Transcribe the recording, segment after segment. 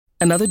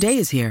Another day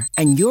is here,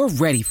 and you're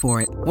ready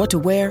for it. What to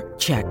wear?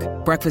 Check.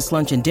 Breakfast,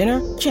 lunch, and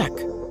dinner? Check.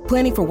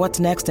 Planning for what's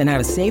next and how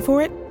to save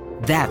for it?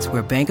 That's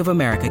where Bank of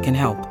America can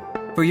help.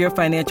 For your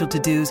financial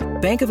to-dos,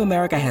 Bank of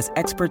America has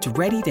experts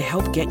ready to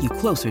help get you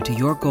closer to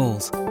your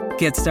goals.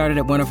 Get started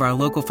at one of our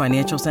local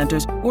financial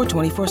centers or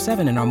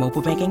 24/7 in our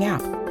mobile banking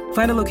app.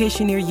 Find a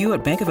location near you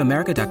at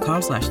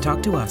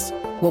bankofamerica.com/talktous.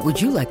 What would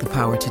you like the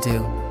power to do?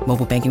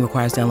 Mobile banking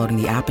requires downloading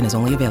the app and is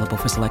only available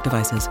for select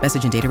devices.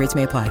 Message and data rates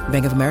may apply.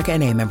 Bank of America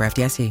N.A., member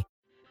FDIC.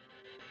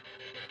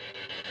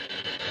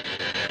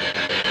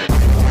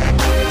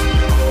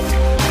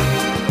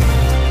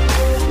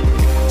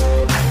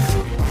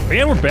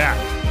 And we're back.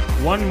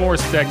 One more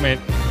segment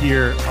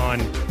here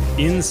on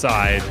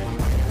Inside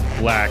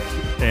Black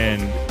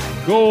and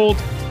Gold.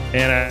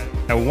 And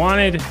I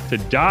wanted to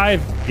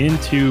dive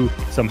into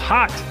some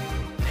hot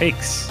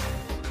takes.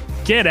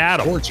 Get at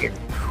them.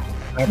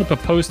 I put a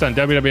post on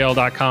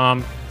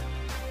WWL.com.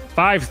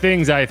 5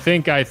 things I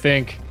think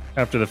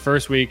after the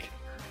first week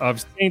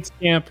of Saints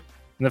camp.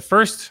 And the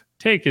first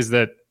take is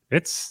that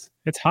it's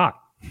hot.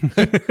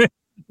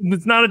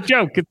 It's not a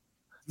joke. It's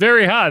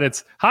very hot.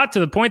 It's hot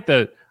to the point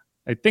that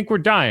I think we're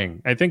dying.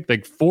 I think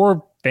like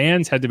 4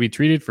 fans had to be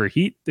treated for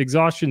heat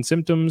exhaustion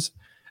symptoms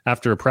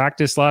after a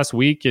practice last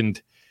week. And,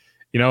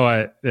 you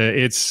know,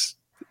 it's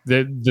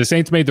the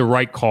Saints made the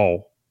right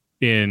call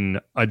in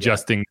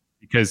adjusting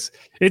because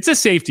it's a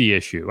safety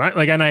issue. Right?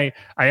 Like, and I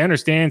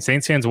understand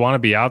Saints fans want to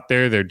be out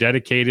there. They're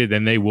dedicated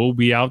and they will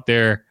be out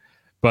there.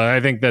 But I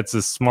think that's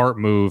a smart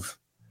move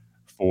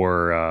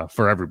for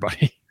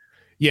everybody.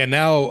 Yeah.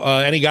 Now,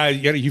 any guy,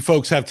 you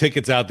folks have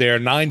tickets out there.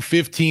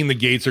 9:15, the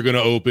gates are going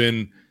to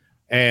open.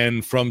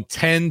 And from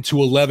 10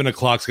 to 11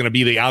 o'clock is going to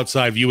be the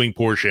outside viewing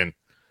portion.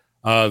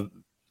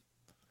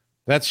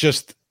 That's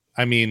just,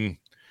 I mean,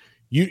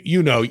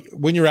 you know,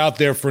 when you're out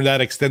there for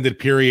that extended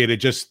period,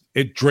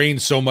 it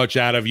drains so much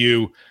out of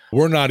you.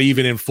 We're not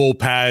even in full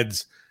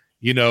pads,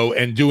 you know,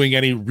 and doing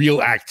any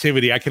real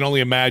activity. I can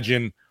only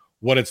imagine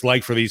what it's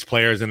like for these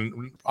players.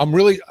 And I'm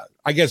really,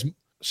 I guess,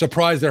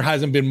 surprised there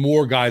hasn't been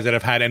more guys that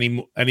have had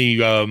any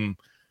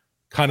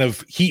kind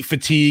of heat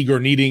fatigue or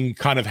needing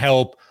kind of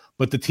help.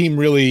 But the team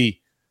really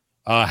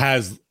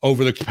has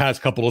over the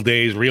past couple of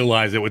days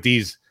realized that with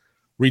these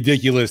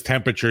ridiculous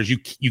temperatures,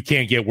 you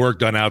can't get work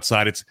done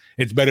outside.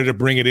 It's better to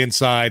bring it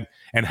inside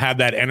and have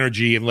that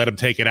energy and let them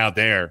take it out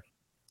there.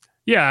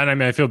 Yeah, and I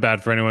mean, I feel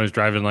bad for anyone who's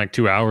driving like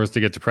 2 hours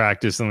to get to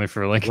practice only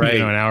for like right.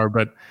 An hour.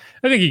 But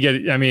I think you get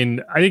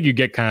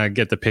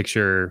the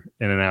picture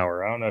in an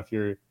hour. I don't know if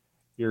you're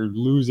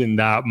losing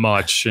that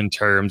much in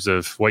terms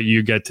of what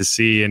you get to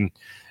see, and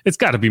it's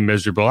got to be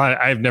miserable.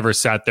 I've never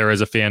sat there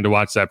as a fan to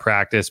watch that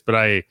practice, but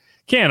I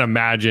can't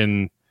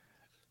imagine.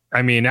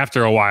 I mean,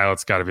 after a while,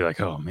 it's got to be like,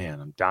 oh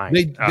man, I'm dying.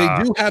 They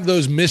do have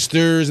those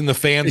misters and the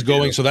fans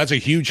going, so that's a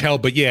huge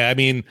help. But yeah, I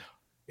mean,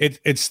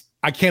 it's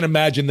I can't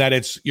imagine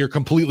that you're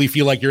completely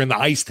feel like you're in the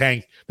ice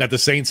tank that the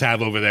Saints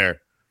have over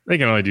there. They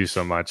can only do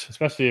so much,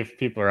 especially if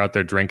people are out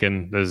there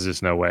drinking. There's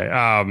just no way.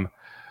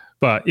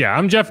 But yeah,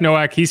 I'm Jeff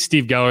Nowak. He's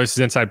Steve Geller. This is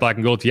Inside Black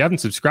and Gold. If you haven't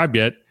subscribed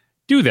yet,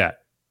 do that.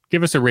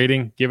 Give us a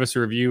rating. Give us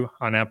a review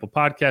on Apple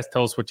Podcasts.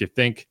 Tell us what you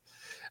think.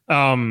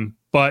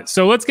 But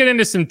so let's get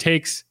into some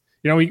takes.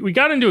 You know, we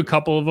got into a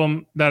couple of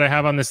them that I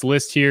have on this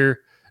list here.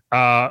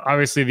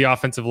 Obviously, the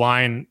offensive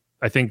line.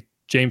 I think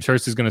James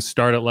Hurst is going to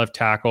start at left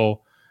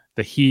tackle.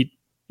 The Heat,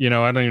 you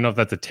know, I don't even know if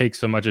that's a take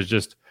so much as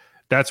just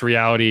that's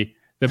reality.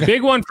 The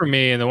big one for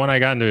me, and the one I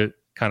got into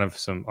kind of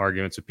some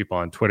arguments with people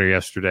on Twitter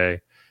yesterday,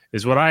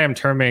 is what I am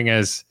terming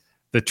as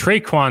the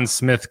Tre'Quan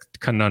Smith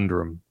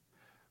conundrum,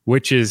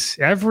 which is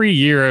every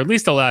year, at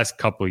least the last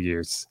couple of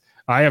years,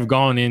 I have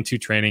gone into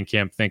training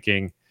camp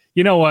thinking,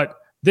 you know what,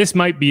 this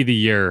might be the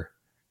year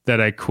that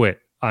I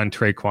quit on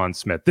Tre'Quan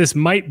Smith. This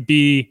might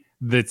be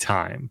the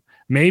time.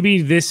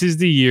 Maybe this is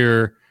the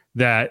year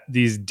that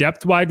these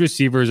depth wide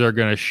receivers are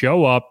going to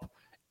show up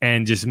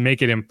and just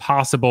make it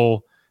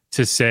impossible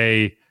to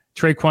say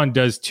Tre'Quan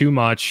does too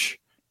much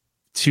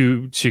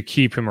to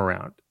keep him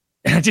around.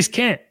 And I just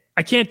can't.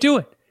 I can't do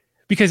it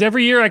because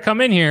every year I come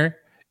in here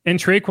and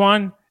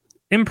Tre'Quan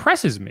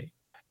impresses me.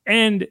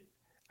 And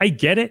I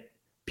get it.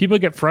 People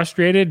get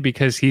frustrated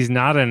because he's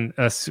not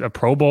a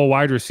Pro Bowl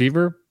wide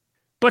receiver,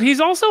 but he's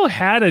also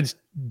had a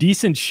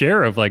decent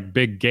share of like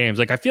big games.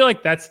 Like I feel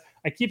like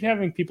I keep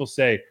having people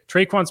say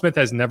Tre'Quan Smith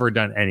has never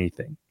done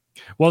anything.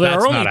 Well, there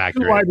are only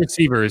 2 wide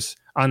receivers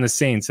on the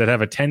Saints that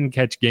have a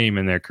 10-catch game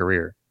in their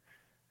career.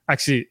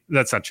 Actually,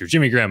 that's not true.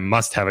 Jimmy Graham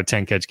must have a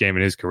 10-catch game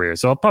in his career,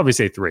 so I'll probably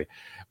say 3.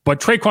 But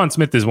Tre'Quan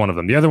Smith is one of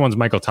them. The other one's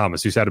Michael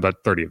Thomas, who's had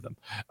about 30 of them.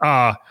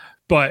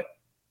 But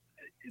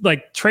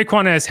like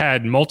Tre'Quan has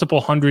had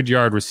multiple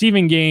 100-yard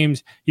receiving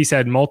games. He's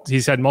had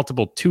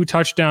multiple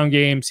 2-touchdown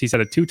games. He's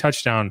had a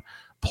 2-touchdown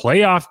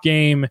playoff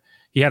game.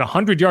 He had a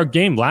 100-yard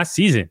game last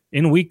season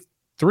in week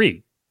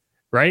 3,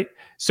 right?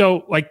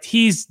 So like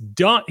he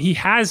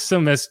has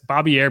some, as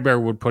Bobby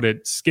Airbear would put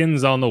it,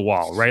 skins on the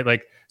wall, right?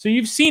 Like, so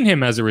you've seen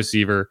him as a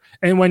receiver.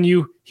 And when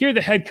you hear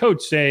the head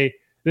coach say,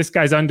 this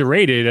guy's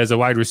underrated as a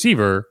wide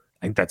receiver,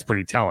 I think that's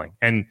pretty telling.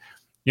 And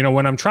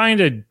when I'm trying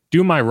to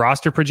do my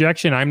roster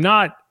projection, I'm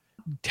not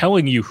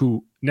telling you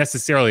who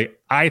necessarily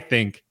I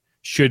think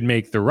should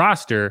make the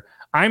roster.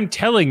 I'm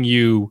telling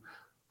you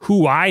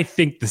who I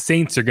think the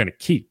Saints are going to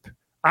keep.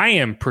 I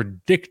am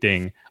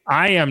predicting.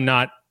 I am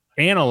not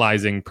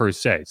analyzing per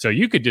se. So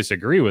you could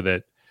disagree with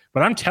it,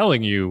 but I'm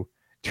telling you,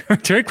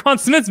 Tre'Quan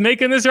Smith's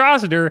making this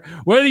roster,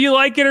 whether you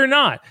like it or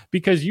not,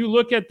 because you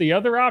look at the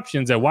other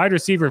options at wide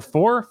receiver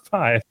 4,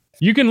 5.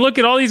 You can look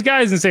at all these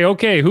guys and say,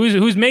 okay,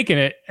 who's making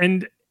it?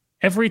 And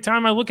every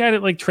time I look at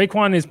it, like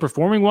Tre'Quan is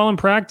performing well in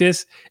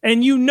practice,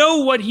 and you know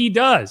what he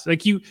does.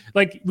 Like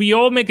we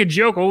all make a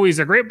joke, oh, he's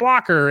a great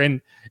blocker,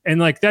 and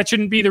like that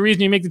shouldn't be the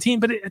reason you make the team.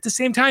 But at the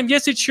same time,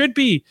 yes, it should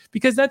be,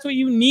 because that's what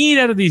you need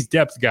out of these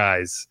depth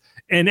guys.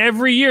 And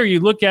every year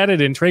you look at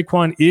it, and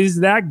Tre'Quan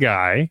is that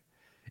guy,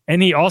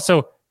 and he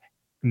also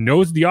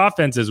knows the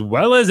offense as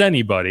well as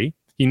anybody.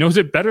 He knows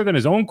it better than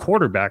his own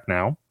quarterback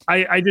now.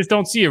 I just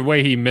don't see a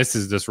way he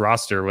misses this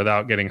roster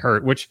without getting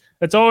hurt, which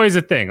that's always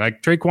a thing.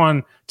 Like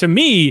Tre'Quan, to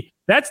me,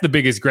 that's the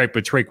biggest gripe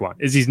with Tre'Quan,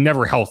 is he's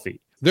never healthy.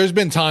 There's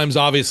been times,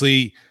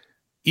 obviously,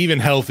 even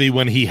healthy,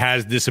 when he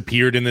has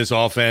disappeared in this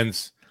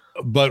offense.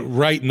 But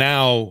right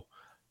now,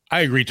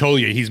 I agree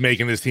totally. He's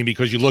making this team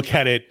because you look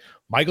at it,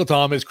 Michael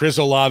Thomas, Chris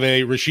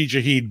Olave, Rashid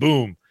Shaheed,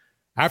 boom.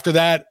 After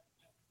that,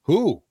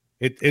 who?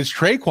 It's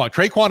Tre'Quan.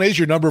 Tre'Quan is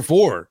your number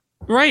 4.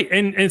 Right.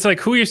 And it's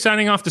like, who are you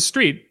signing off the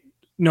street?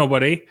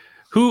 Nobody.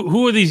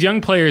 Who of these young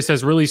players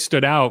has really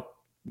stood out?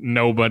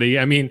 Nobody.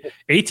 I mean,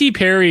 A.T.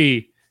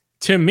 Perry,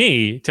 to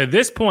me, to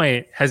this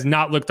point, has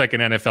not looked like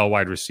an NFL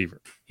wide receiver.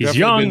 He's Definitely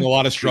young. Been a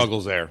lot of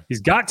struggles there. He's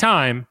got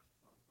time,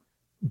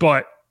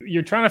 but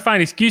you're trying to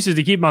find excuses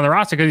to keep him on the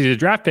roster because he's a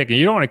draft pick, and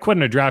you don't want to quit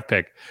in a draft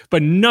pick.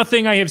 But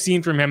nothing I have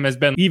seen from him has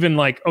been even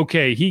like,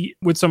 okay, he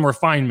with some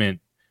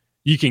refinement,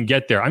 you can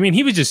get there. I mean,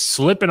 he was just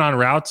slipping on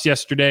routes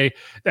yesterday.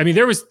 I mean,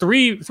 there was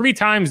three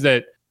times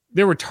that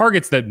there were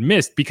targets that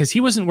missed because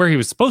he wasn't where he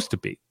was supposed to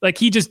be. Like,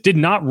 he just did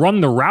not run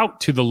the route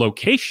to the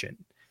location.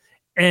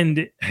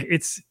 And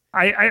it's,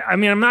 I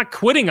mean, I'm not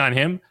quitting on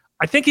him.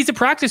 I think he's a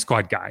practice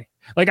squad guy.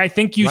 Like, I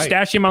think you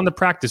stash him on the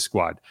practice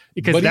squad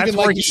because that's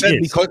where he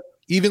is. Because,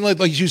 even like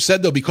you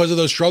said, though, because of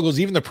those struggles,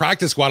 even the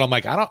practice squad, I'm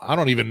like, I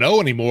don't even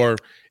know anymore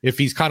if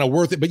he's kind of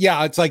worth it. But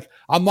yeah, it's like,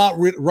 I'm not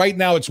right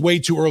now. It's way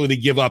too early to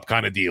give up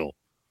kind of deal.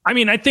 I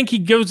mean, I think he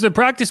goes to the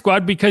practice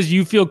squad because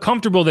you feel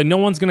comfortable that no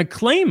one's going to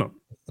claim him.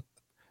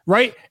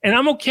 Right. And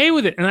I'm okay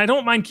with it. And I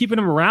don't mind keeping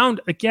him around.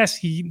 I guess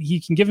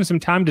he can give him some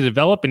time to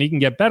develop and he can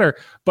get better.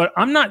 But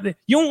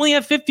you only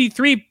have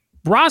 53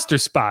 roster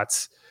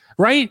spots,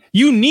 right?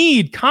 You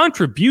need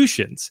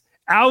contributions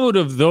out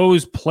of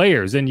those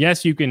players. And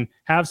yes, you can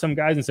have some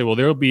guys and say, well,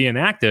 they'll be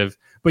inactive,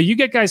 but you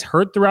get guys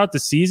hurt throughout the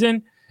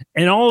season.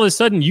 And all of a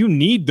sudden you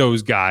need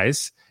those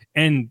guys.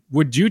 And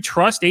would you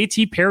trust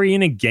A.T. Perry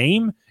in a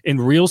game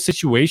in real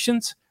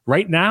situations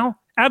right now?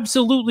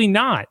 Absolutely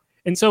not.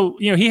 And so,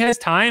 he has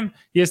time.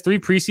 He has 3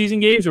 preseason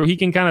games where he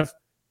can kind of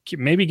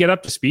maybe get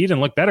up to speed and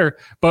look better.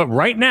 But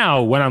right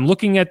now, when I'm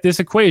looking at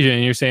this equation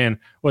and you're saying,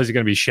 is it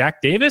going to be Shaq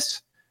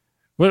Davis?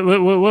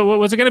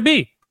 What's it going to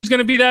be? Who's going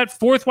to be that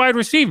 4th wide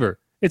receiver?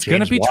 It's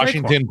going to be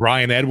Washington,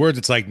 Bryan Edwards.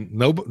 It's like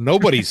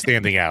nobody's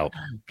standing out.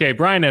 Okay,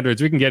 Bryan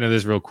Edwards. We can get into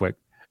this real quick.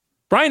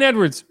 Bryan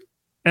Edwards,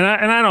 and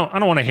I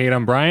don't want to hate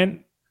on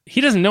Bryan.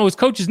 He doesn't know his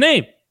coach's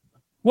name.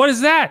 What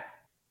is that?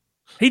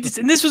 And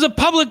this was a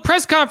public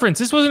press conference.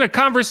 This wasn't a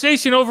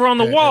conversation over on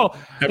the wall.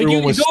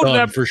 Everyone was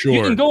stunned for sure.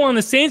 You can go on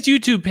the Saints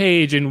YouTube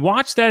page and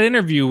watch that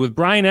interview with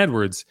Bryan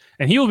Edwards,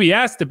 and he will be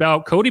asked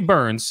about Cody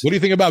Burns. What do you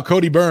think about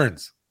Cody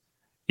Burns?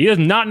 He does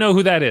not know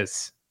who that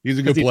is. He's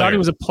a good player. He thought he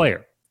was a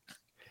player.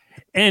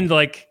 And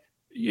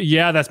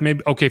that's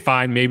maybe, okay,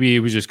 fine. Maybe he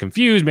was just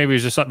confused. Maybe it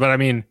was just something. But I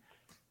mean,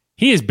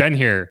 he has been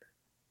here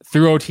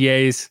through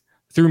OTAs,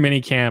 through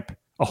minicamp,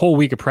 a whole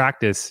week of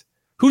practice.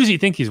 Who does he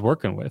think he's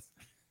working with?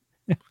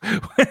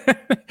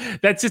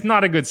 That's just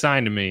not a good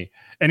sign to me.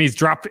 And he's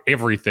dropped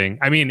everything.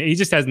 I mean, he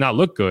just has not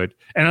looked good.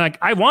 And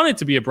I wanted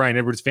to be a Bryan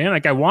Edwards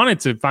fan. I wanted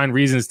to find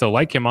reasons to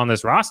like him on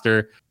this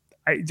roster.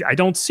 I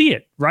don't see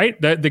it, right?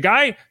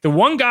 The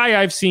one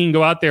guy I've seen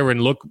go out there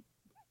and look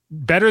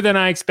better than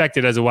I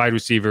expected as a wide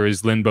receiver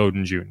is Lynn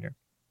Bowden Jr.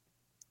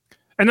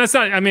 And that's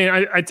not, I mean,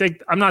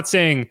 I'm not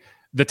saying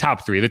the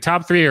top 3. The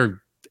top 3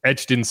 are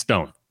etched in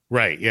stone.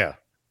 Right. Yeah.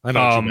 I know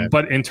what you meant.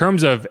 But in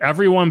terms of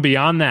everyone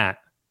beyond that,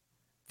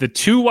 the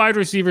 2 wide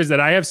receivers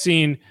that I have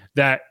seen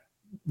that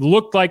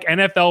looked like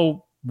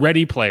NFL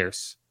ready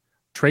players,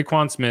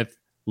 Tre'Quan Smith,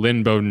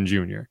 Lynn Bowden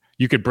Jr.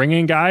 You could bring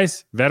in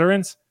guys,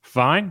 veterans,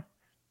 fine.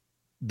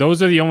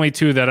 Those are the only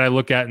 2 that I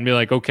look at and be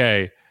like,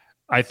 okay,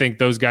 I think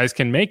those guys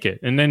can make it.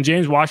 And then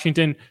James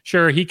Washington,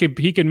 sure, he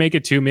could make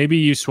it too. Maybe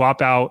you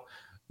swap out,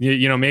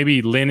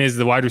 maybe Lynn is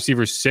the wide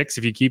receiver 6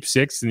 if you keep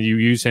 6 and you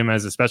use him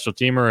as a special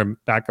teamer, a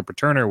backup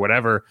returner, or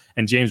whatever,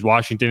 and James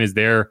Washington is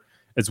there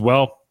as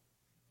well.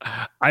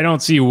 I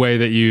don't see a way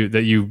that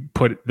you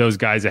put those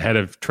guys ahead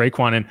of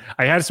Tre'Quan. And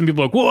I had some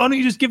people like, well, why don't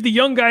you just give the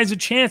young guys a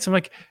chance? I'm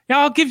like, yeah,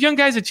 I'll give young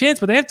guys a chance,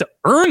 but they have to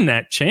earn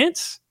that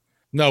chance.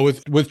 No,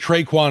 with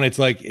Tre'Quan, it's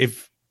like,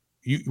 if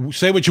you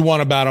say what you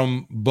want about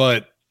him,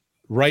 but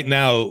right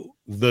now,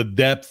 the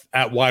depth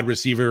at wide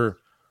receiver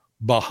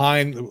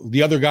behind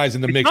the other guys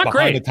in the mix,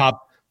 behind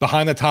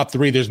the top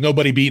three, there's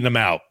nobody beating them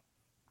out.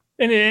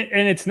 And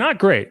it's not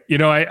great.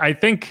 I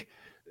think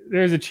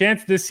there's a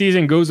chance this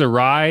season goes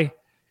awry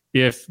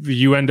if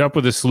you end up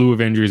with a slew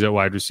of injuries at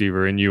wide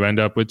receiver and you end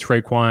up with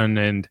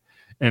Traquan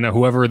and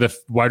whoever the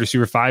wide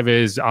receiver 5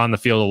 is on the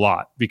field a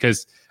lot,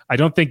 because I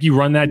don't think you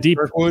run that deep.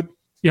 Kirkwood?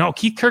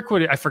 Keith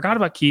Kirkwood. I forgot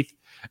about Keith.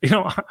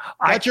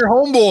 That's your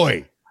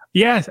homeboy.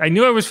 Yes, I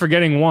knew I was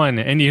forgetting one.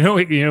 And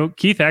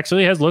Keith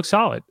actually has looked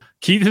solid.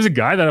 Keith is a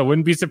guy that I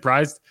wouldn't be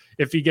surprised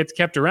if he gets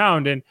kept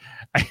around. And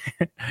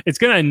it's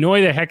going to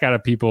annoy the heck out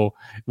of people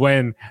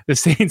when the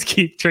Saints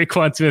keep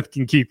Traquan Smith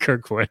and keep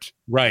Kirkwood.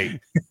 Right.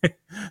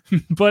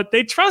 But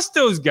they trust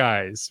those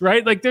guys,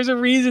 right? Like, there's a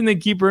reason they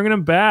keep bringing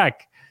them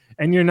back.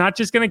 And you're not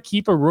just going to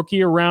keep a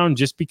rookie around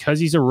just because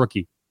he's a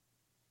rookie.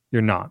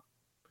 You're not.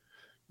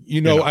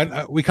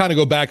 We kind of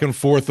go back and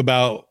forth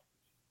about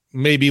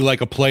maybe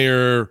like a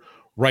player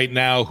right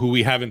now who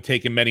we haven't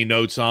taken many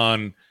notes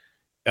on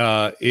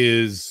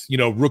is,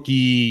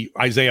 rookie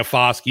Isaiah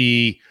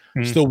Foskey.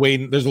 Still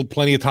waiting. There's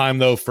plenty of time,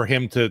 though, for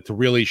him to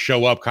really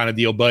show up kind of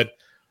deal. But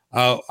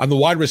on the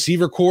wide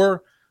receiver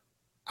core,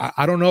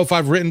 I don't know if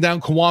I've written down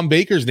Kawan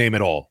Baker's name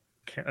at all.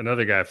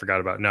 Another guy I forgot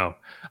about. No,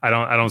 I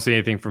don't see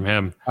anything from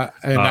him.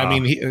 I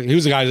mean, he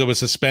was a guy that was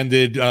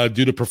suspended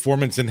due to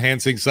performance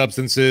enhancing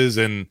substances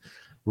and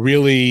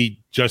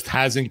really just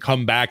hasn't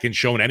come back and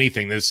shown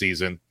anything this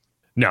season.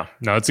 No,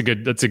 that's a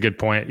good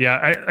point.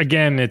 Yeah.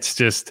 It's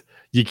just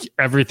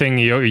everything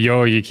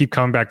you keep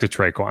coming back to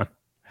Traquan.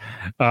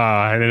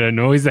 And it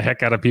annoys the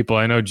heck out of people.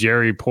 I know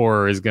Jerry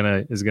Poor is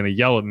gonna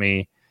yell at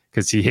me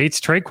because he hates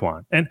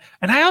Traquan. And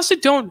I also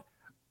don't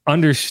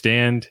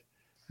understand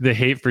the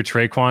hate for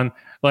Traquan.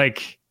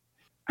 Like,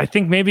 I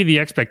think maybe the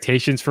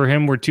expectations for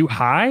him were too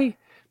high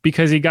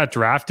because he got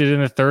drafted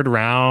in the 3rd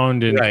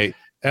round. And, right.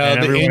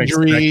 And the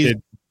injuries.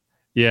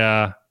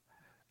 Yeah.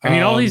 I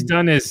mean, all he's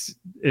done is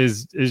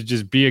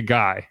just be a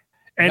guy.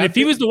 And if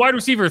he was the wide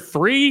receiver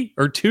 3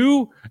 or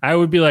 2, I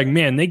would be like,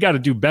 man, they got to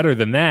do better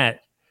than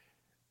that.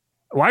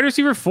 Wide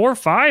receiver 4,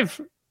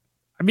 5.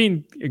 I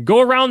mean, go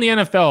around the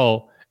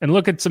NFL and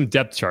look at some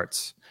depth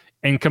charts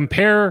and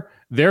compare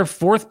their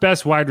 4th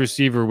best wide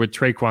receiver with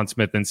Traquan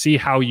Smith and see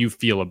how you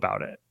feel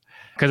about it.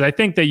 Because I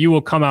think that you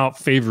will come out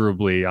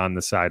favorably on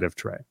the side of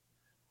Trey.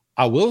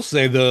 I will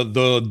say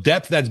the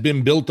depth that's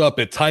been built up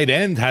at tight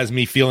end has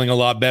me feeling a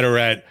lot better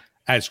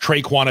as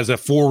Traquan as a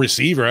 4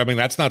 receiver. I mean,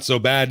 that's not so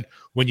bad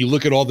when you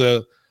look at all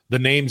the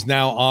names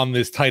now on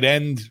this tight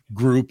end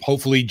group.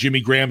 Hopefully Jimmy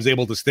Graham's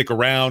able to stick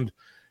around,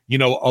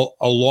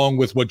 along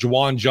with what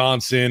Juwan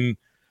Johnson,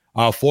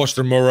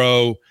 Foster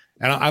Moreau,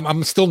 and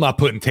I'm still not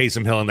putting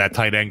Taysom Hill in that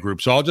tight end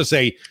group. So I'll just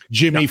say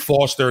Jimmy,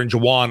 Foster, and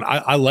Juwan.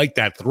 I like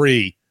that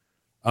 3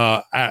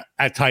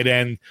 at tight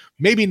end.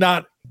 Maybe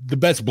not the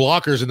best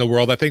blockers in the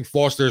world. I think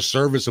Foster is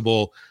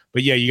serviceable,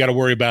 but yeah, you got to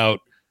worry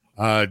about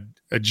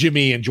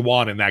Jimmy and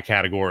Juwan in that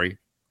category.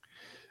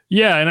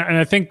 Yeah, and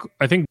I think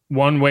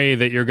one way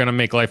that you're going to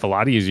make life a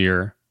lot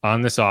easier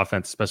on this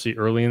offense, especially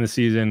early in the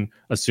season,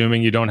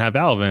 assuming you don't have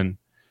Alvin,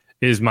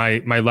 is my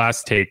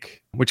last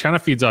take, which kind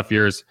of feeds off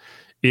yours,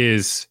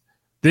 is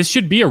this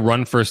should be a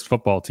run-first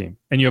football team.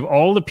 And you have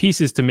all the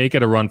pieces to make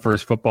it a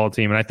run-first football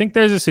team. And I think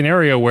there's a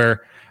scenario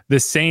where the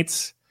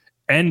Saints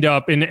end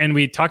up, and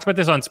we talked about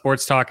this on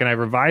Sports Talk, and I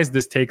revised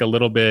this take a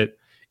little bit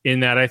in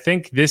that I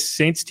think this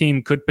Saints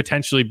team could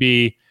potentially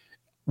be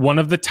one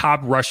of the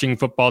top rushing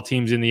football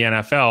teams in the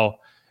NFL.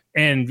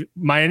 And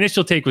my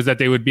initial take was that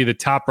they would be the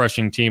top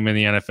rushing team in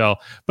the NFL.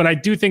 But I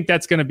do think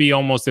that's going to be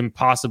almost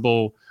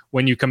impossible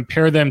when you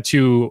compare them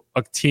to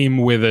a team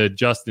with a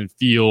Justin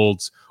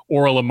Fields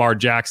or a Lamar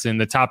Jackson,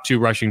 the top 2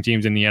 rushing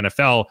teams in the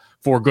NFL.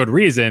 For good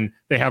reason,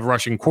 they have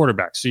rushing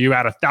quarterbacks. So you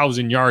add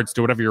 1,000 yards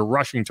to whatever your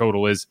rushing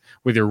total is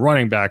with your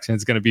running backs, and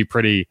it's going to be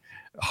pretty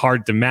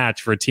hard to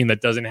match for a team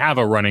that doesn't have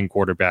a running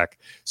quarterback.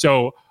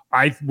 So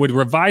I would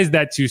revise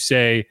that to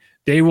say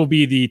they will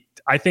be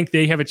I think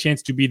they have a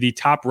chance to be the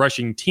top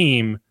rushing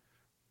team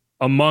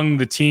among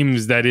the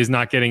teams that is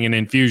not getting an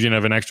infusion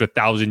of an extra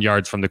 1,000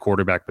 yards from the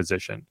quarterback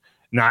position.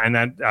 And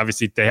that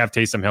obviously they have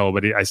Taysom Hill,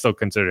 but I still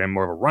consider him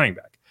more of a running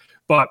back.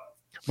 But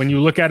when you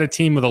look at a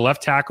team with a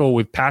left tackle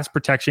with pass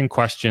protection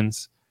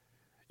questions,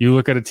 you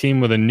look at a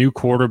team with a new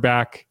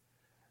quarterback,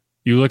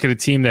 you look at a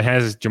team that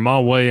has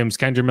Jamal Williams,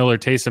 Kendra Miller,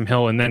 Taysom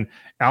Hill, and then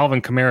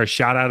Alvin Kamara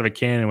shot out of a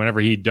cannon whenever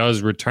he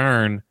does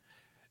return.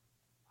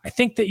 I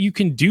think that you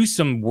can do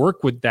some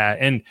work with that.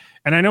 And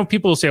I know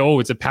people will say, oh,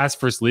 it's a pass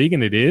first league,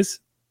 and it is.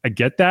 I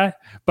get that.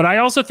 But I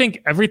also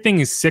think everything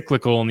is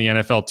cyclical in the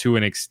NFL to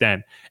an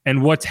extent.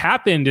 And what's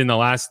happened in the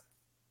last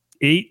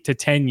 8 to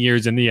 10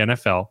 years in the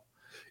NFL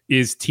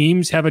is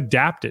teams have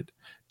adapted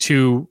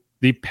to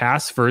the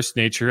pass first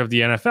nature of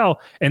the NFL,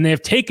 and they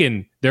have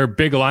taken their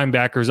big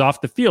linebackers off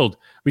the field.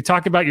 We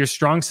talk about your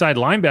strong side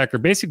linebacker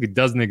basically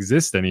doesn't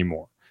exist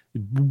anymore.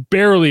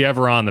 Barely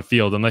ever on the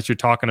field unless you're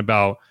talking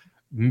about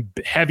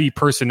heavy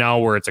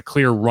personnel where it's a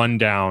clear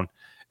rundown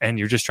and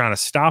you're just trying to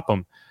stop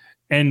them.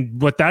 And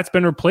what that's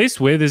been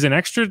replaced with is an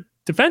extra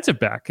defensive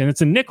back, and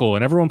it's a nickel,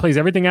 and everyone plays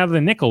everything out of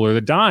the nickel or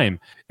the dime.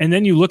 And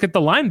then you look at the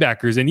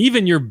linebackers, and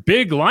even your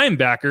big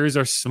linebackers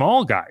are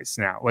small guys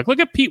now. Like, look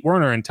at Pete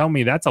Werner and tell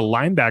me that's a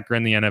linebacker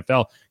in the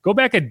NFL. Go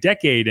back a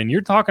decade, and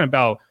you're talking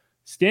about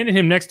standing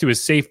him next to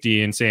his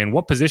safety and saying,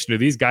 what position do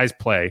these guys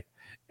play?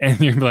 And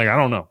you're like, I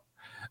don't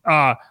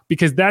know.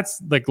 Because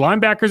that's like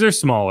linebackers are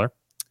smaller.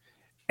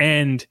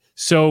 And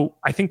so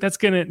I think that's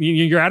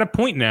you're at a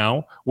point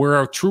now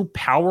where a true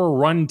power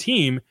run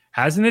team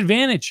has an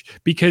advantage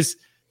because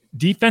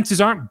defenses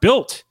aren't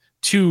built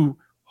to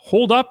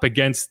hold up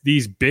against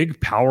these big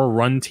power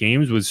run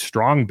teams with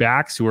strong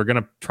backs who are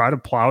going to try to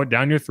plow it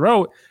down your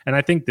throat. And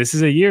I think this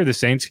is a year the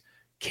Saints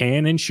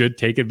can and should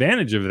take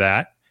advantage of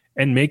that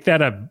and make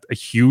that a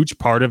huge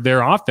part of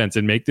their offense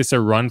and make this a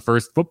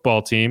run-first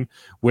football team,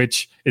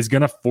 which is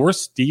going to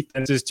force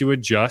defenses to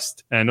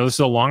adjust. And I know this is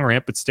a long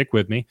rant, but stick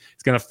with me.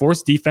 It's going to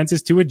force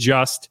defenses to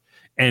adjust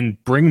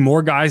and bring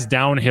more guys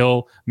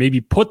downhill, maybe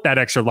put that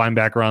extra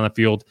linebacker on the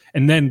field.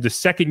 And then the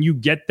second you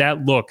get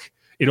that look,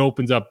 it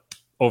opens up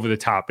over the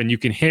top. And you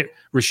can hit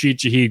Rashid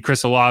Shaheed,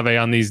 Chris Olave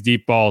on these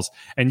deep balls,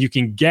 and you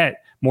can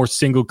get more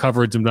single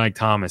coverage of Mike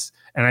Thomas.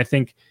 And I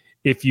think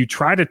if you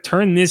try to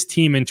turn this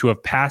team into a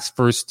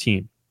pass-first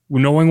team,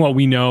 knowing what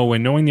we know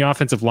and knowing the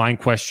offensive line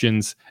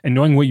questions and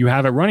knowing what you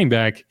have at running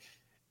back,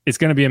 it's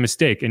going to be a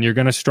mistake and you're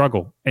going to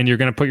struggle and you're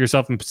going to put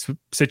yourself in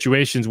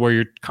situations where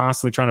you're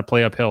constantly trying to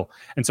play uphill.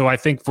 And so I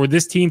think for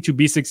this team to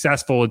be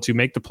successful and to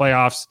make the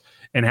playoffs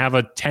and have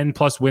a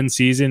 10-plus win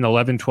season,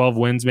 11, 12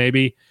 wins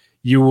maybe,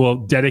 you will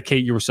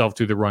dedicate yourself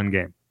to the run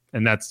game.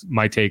 And that's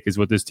my take is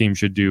what this team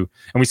should do.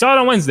 And we saw it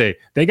on Wednesday.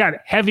 They got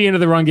heavy into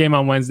the run game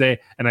on Wednesday.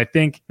 And I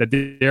think that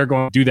they're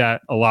going to do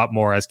that a lot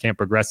more as camp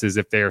progresses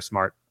if they are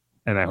smart.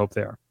 And I hope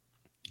they are.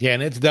 Yeah,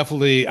 and it's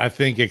definitely, I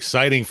think,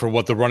 exciting for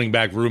what the running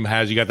back room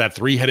has. You got that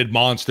three-headed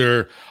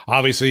monster.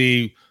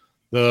 Obviously,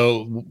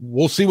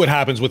 we'll see what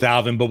happens with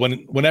Alvin, but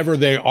whenever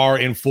they are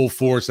in full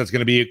force, that's going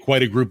to be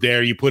quite a group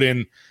there. You put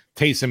in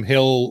Taysom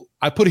Hill.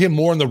 I put him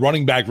more in the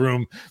running back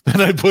room than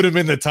I put him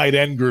in the tight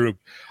end group.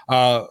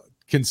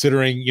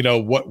 Considering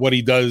what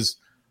he does,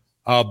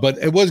 but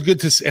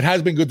it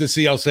has been good to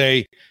see. I'll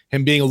say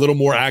him being a little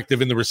more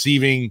active in the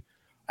receiving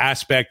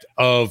aspect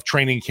of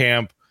training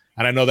camp,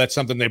 and I know that's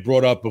something they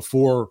brought up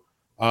before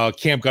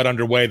camp got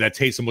underway that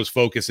Taysom was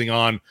focusing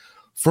on.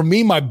 For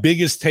me, my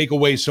biggest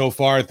takeaway so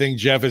far, I think,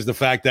 Jeff, is the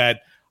fact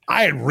that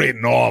I had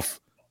written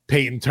off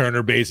Peyton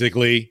Turner.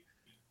 Basically,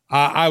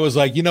 I was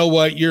like, you know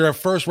what, you're a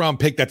first-round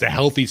pick that's a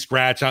healthy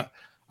scratch.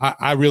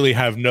 I really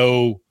have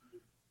no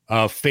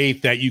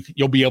faith that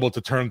you'll be able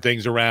to turn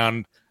things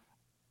around.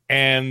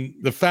 And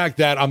the fact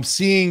that I'm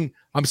seeing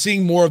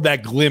more of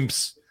that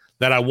glimpse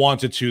that I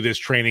wanted to this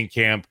training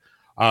camp.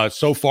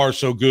 So far,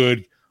 so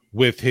good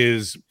with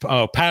his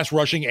pass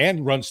rushing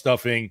and run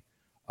stuffing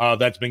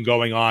that's been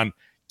going on.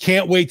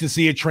 Can't wait to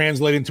see it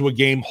translate into a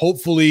game.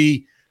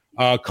 Hopefully,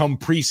 come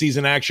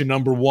preseason action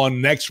number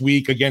 1 next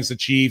week against the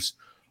Chiefs,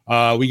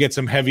 we get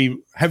some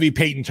heavy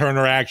Peyton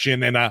Turner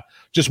action, and I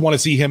just want to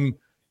see him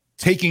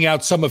taking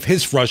out some of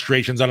his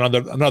frustrations on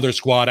another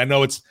squad. I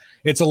know it's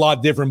a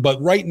lot different,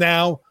 but right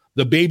now,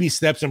 the baby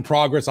steps in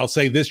progress, I'll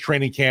say this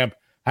training camp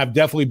have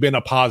definitely been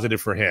a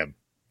positive for him.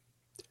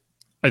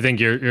 I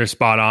think you're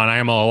spot on. I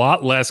am a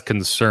lot less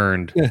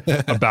concerned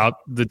about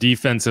the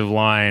defensive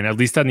line, at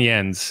least on the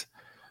ends,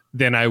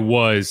 than I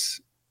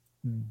was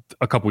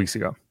a couple weeks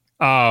ago.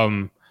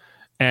 And,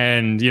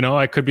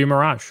 it could be a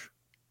mirage.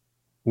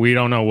 We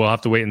don't know. We'll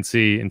have to wait and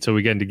see until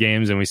we get into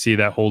games and we see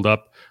that hold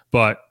up.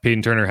 But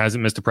Peyton Turner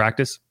hasn't missed a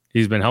practice.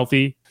 He's been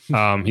healthy.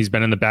 He's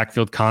been in the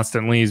backfield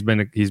constantly. He's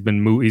been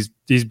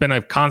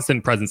a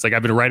constant presence. Like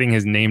I've been writing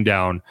his name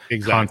down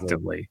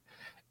constantly.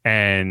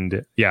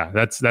 And yeah,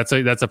 that's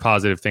a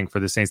positive thing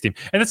for the Saints team.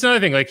 And that's another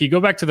thing. Like you go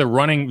back to the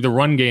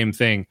run game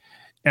thing.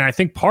 And I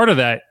think part of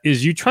that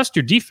is you trust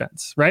your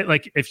defense, right?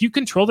 Like if you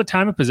control the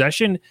time of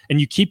possession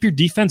and you keep your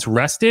defense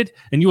rested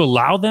and you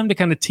allow them to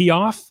kind of tee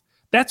off,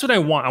 that's what I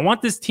want. I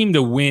want this team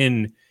to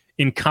win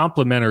in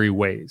complementary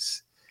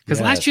ways.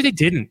 Because last year they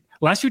didn't.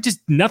 Last year, just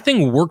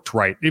nothing worked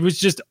right. It was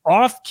just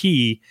off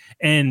key.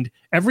 And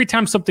every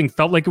time something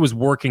felt like it was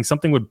working,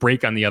 something would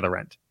break on the other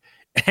end.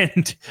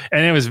 And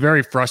it was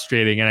very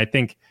frustrating. And I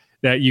think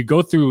that you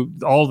go through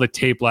all the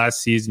tape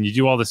last season, you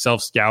do all the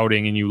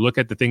self-scouting, and you look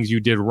at the things you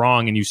did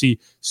wrong, and you see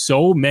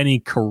so many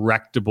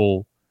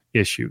correctable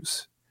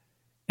issues.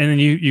 And then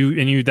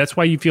you that's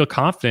why you feel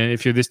confident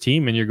if you're this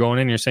team and you're going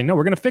in and you're saying, no,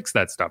 we're going to fix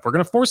that stuff. We're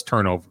going to force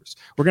turnovers.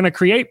 We're going to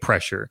create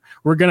pressure.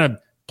 We're going to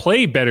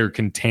play better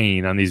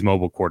contain on these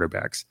mobile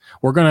quarterbacks.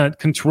 We're going to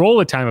control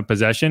the time of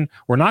possession.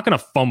 We're not going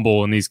to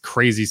fumble in these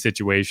crazy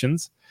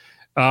situations.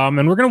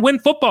 And we're going to win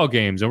football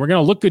games, and we're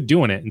going to look good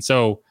doing it. And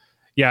so,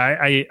 yeah,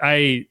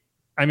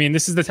 I mean,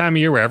 this is the time of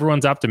year where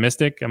everyone's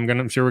optimistic.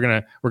 I'm sure we're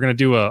gonna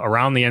do a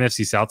around the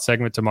NFC South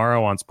segment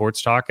tomorrow on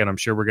Sports Talk, and I'm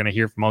sure we're gonna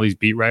hear from all these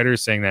beat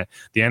writers saying that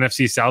the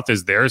NFC South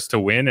is theirs to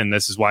win, and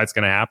this is why it's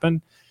gonna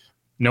happen.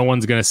 No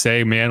one's gonna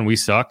say, "Man, we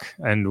suck,"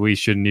 and we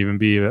shouldn't even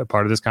be a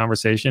part of this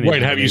conversation.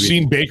 Right? Have you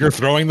seen Baker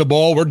throwing the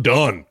ball? We're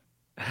done.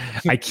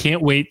 I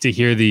can't wait to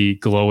hear the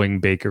glowing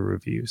Baker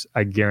reviews.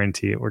 I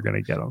guarantee it. We're going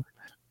to get them.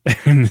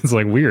 And it's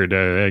like weird.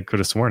 I could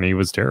have sworn he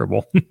was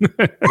terrible.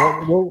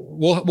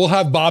 We'll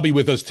have Bobby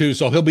with us too,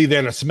 so he'll be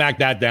there to smack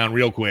that down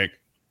real quick.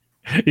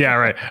 Yeah,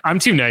 right. I'm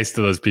too nice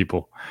to those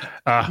people.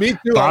 Me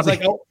too. I was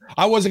like,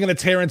 I wasn't going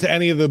to tear into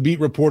any of the beat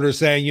reporters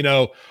saying,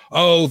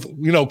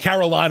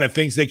 Carolina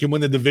thinks they can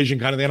win the division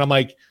kind of thing. And I'm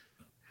like,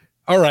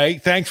 all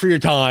right, thanks for your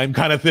time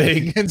kind of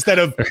thing, instead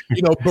of,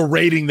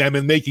 berating them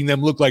and making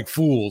them look like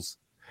fools.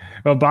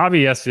 Well, Bobby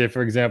yesterday,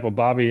 for example,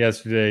 he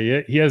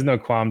has no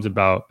qualms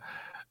about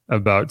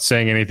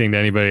saying anything to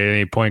anybody at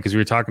any point, because we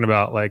were talking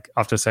about, like,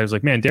 off the side, I was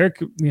like, man,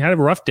 Derek, he had a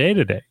rough day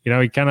today.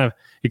 He kind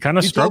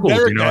of struggled.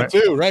 Derek that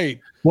too, right?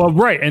 Well,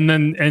 right, and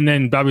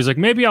then Bobby was like,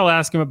 maybe I'll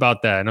ask him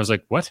about that, and I was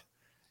like, what?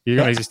 You're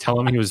gonna just tell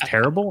him he was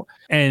terrible?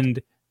 And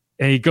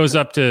he goes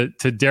up to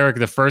Derek,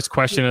 the first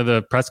question of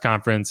the press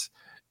conference,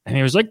 and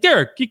he was like,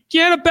 Derek,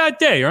 you had a bad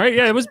day, right?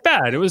 Yeah, it was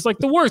bad. It was like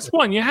the worst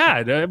one you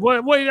had.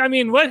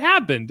 What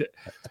happened?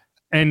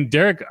 And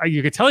Derek,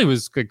 you could tell he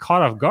was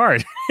caught off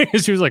guard.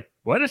 He was like,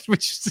 what?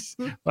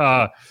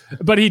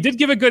 But he did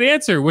give a good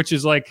answer, which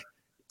is like,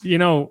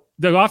 the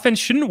offense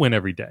shouldn't win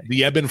every day.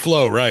 The ebb and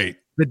flow, right?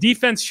 The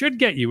defense should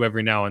get you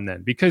every now and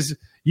then, because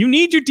you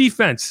need your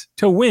defense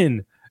to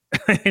win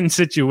in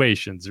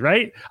situations,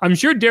 right? I'm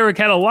sure Derek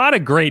had a lot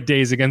of great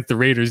days against the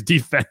Raiders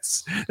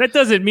defense. That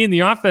doesn't mean the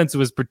offense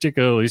was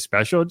particularly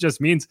special. It just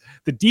means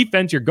the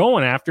defense you're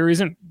going after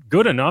isn't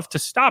good enough to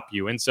stop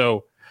you. And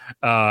so,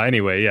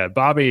 anyway, yeah,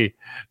 Bobby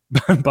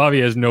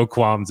has no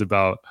qualms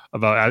about.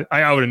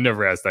 I would have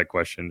never asked that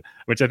question,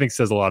 which I think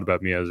says a lot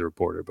about me as a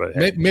reporter. But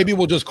hey, maybe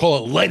we'll just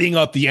call it lighting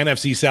up the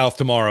NFC South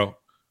tomorrow.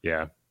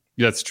 Yeah,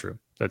 that's true.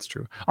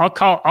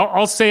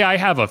 I'll say I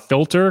have a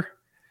filter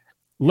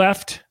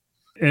left,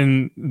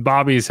 and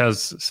Bobby's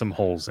has some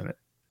holes in it.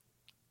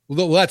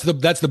 Well, that's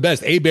the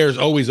best. A-Bear's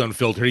always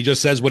unfiltered. He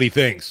just says what he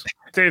thinks.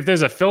 If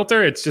there's a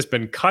filter, it's just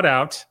been cut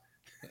out.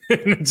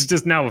 It's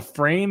just now a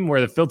frame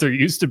where the filter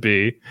used to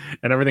be,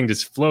 and everything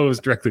just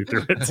flows directly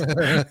through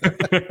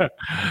it.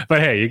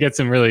 But hey, you get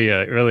some really,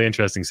 really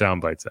interesting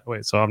sound bites that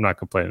way, so I'm not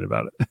complaining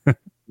about it.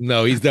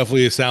 No, he's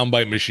definitely a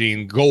soundbite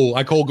machine. Gold.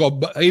 I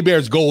call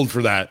A-Bear's gold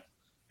for that.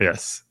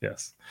 Yes.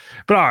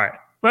 But all right,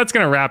 that's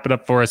going to wrap it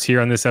up for us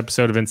here on this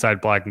episode of Inside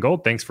Black and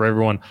Gold. Thanks for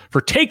everyone for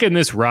taking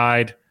this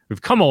ride.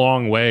 We've come a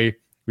long way.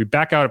 We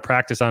back out at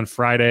practice on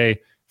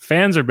Friday.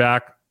 Fans are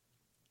back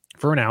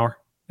for an hour,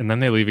 and then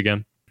they leave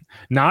again.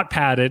 Not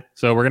padded,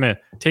 so we're going to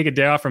take a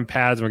day off from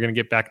pads, and we're going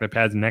to get back into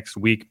pads next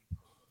week.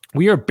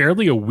 We are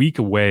barely a week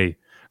away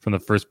from the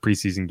first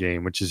preseason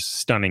game, which is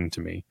stunning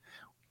to me.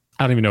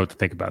 I don't even know what to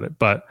think about it,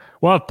 but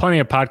we'll have plenty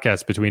of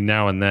podcasts between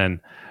now and then.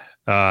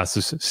 So,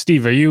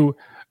 Steve, are you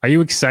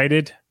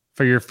excited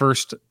for your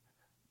first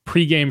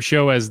pregame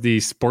show as the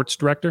sports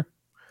director?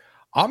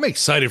 I'm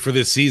excited for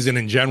this season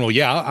in general.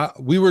 Yeah,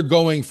 we were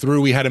going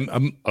through. We had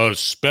a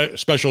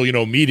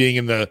special,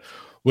 meeting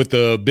with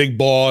the big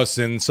boss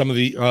and some of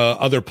the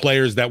other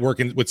players that work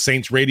with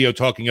Saints Radio,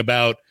 talking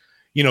about,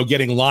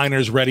 getting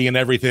liners ready and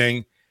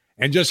everything,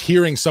 and just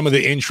hearing some of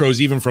the intros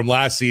even from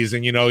last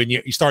season, and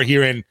you start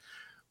hearing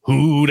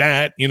who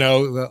that,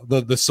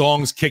 the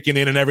songs kicking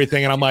in and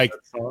everything. And I'm like,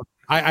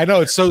 I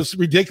know it's so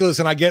ridiculous,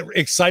 and I get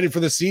excited for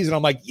the season.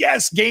 I'm like,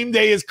 yes, game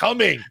day is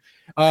coming.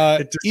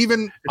 I'll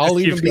even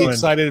be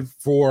excited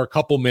for a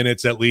couple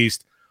minutes at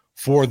least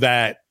for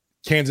that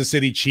Kansas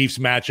City Chiefs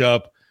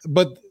matchup.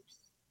 But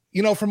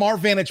from our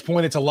vantage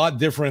point, it's a lot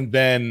different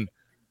than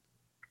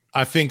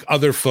I think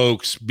other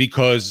folks,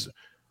 because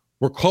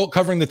we're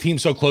covering the team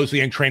so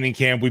closely in training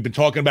camp. We've been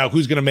talking about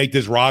who's going to make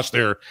this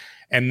roster,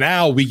 and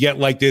now we get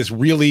like this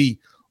really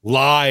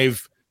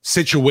live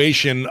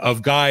situation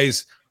of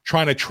guys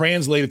trying to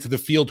translate it to the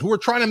field who are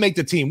trying to make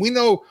the team. We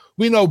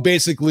know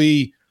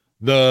basically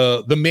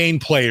the main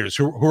players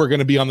who are going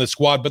to be on the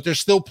squad, but there's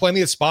still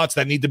plenty of spots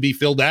that need to be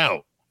filled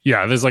out.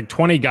 Yeah, there's like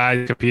 20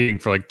 guys competing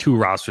for like 2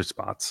 roster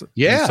spots.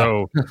 Yeah. And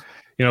so,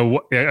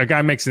 a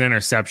guy makes an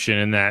interception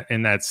in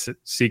that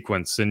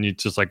sequence, and you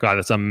just like, God,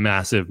 that's a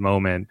massive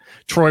moment.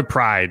 Troy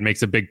Pride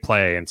makes a big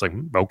play, and it's like,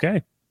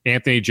 okay.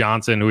 Anthony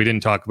Johnson, who we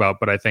didn't talk about,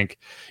 but I think,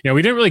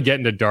 we didn't really get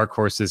into dark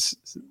horses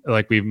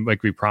like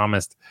we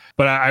promised.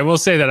 But I will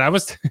say that I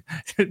was,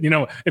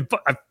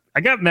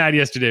 I got mad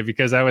yesterday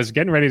because I was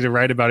getting ready to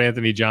write about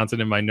Anthony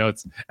Johnson in my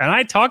notes, and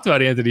I talked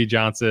about Anthony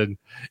Johnson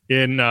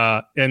in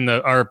the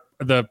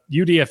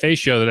UDFA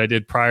show that I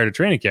did prior to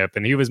training camp,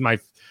 and he was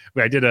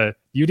I did a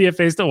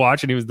UDFA's to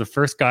watch, and he was the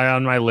first guy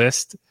on my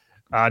list.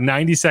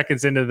 90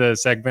 seconds into the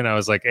segment, I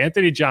was like,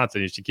 Anthony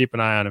Johnson, you should keep an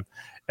eye on him.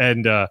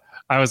 And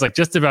I was like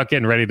just about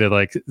getting ready to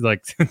like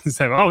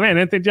say, oh man,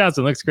 Anthony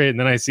Johnson looks great. And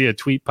then I see a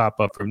tweet pop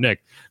up from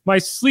Nick. My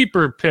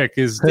sleeper pick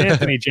is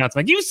Anthony Johnson.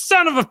 I'm like, you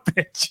son of a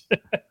bitch.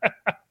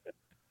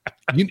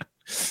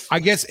 I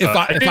guess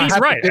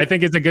I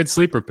think it's a good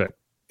sleeper pick.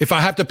 If I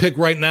have to pick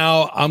right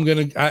now,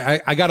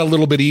 I got a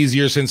little bit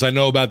easier since I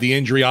know about the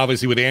injury,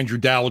 obviously with Andrew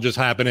Dowell just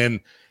happening.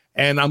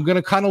 And I'm going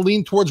to kind of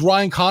lean towards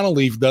Ryan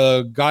Connolly,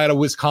 the guy out of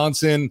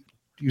Wisconsin.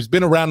 He's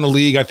been around the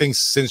league, I think,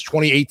 since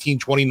 2018,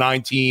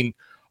 2019.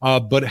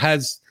 but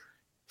has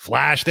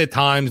flashed at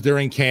times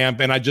during camp,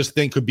 and I just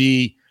think could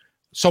be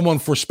someone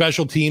for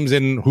special teams,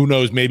 and who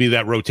knows, maybe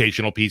that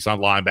rotational piece on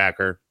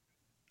linebacker.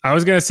 I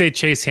was going to say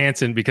Chase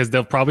Hansen because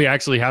they'll probably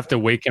actually have to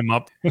wake him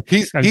up.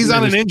 He's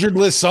on an injured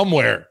list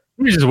somewhere.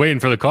 We're just waiting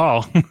for the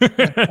call.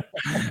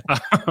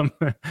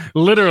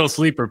 Literal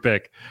sleeper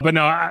pick. But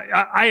no,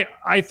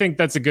 I think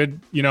that's a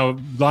good,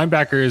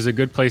 linebacker is a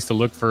good place to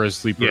look for a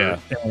sleeper. Yeah.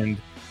 And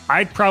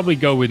I'd probably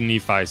go with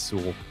Nephi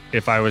Sewell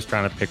if I was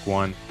trying to pick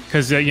one.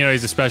 Because,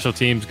 he's a special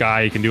teams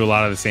guy. He can do a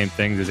lot of the same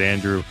things as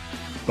Andrew.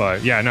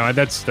 But yeah, no,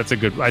 that's a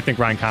good, I think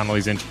Ryan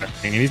Connolly's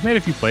interesting. And he's made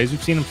a few plays.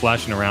 We've seen him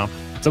flashing around.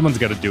 Someone's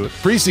got to do it.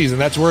 Preseason,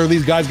 that's where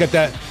these guys got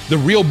the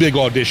real big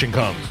audition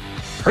comes.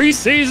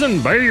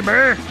 Preseason, baby.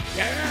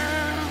 Yeah.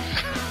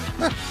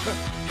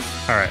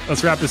 All right,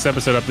 let's wrap this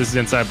episode up. This is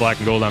Inside Black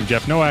and Gold. I'm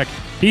Jeff Nowak.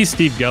 He's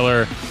Steve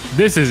Geller.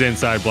 This is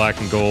Inside Black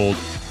and Gold.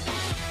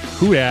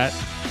 Who dat?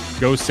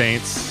 Go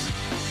Saints.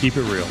 Keep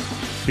it real.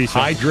 Peace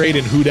out. Hydrate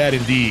and who dat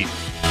indeed.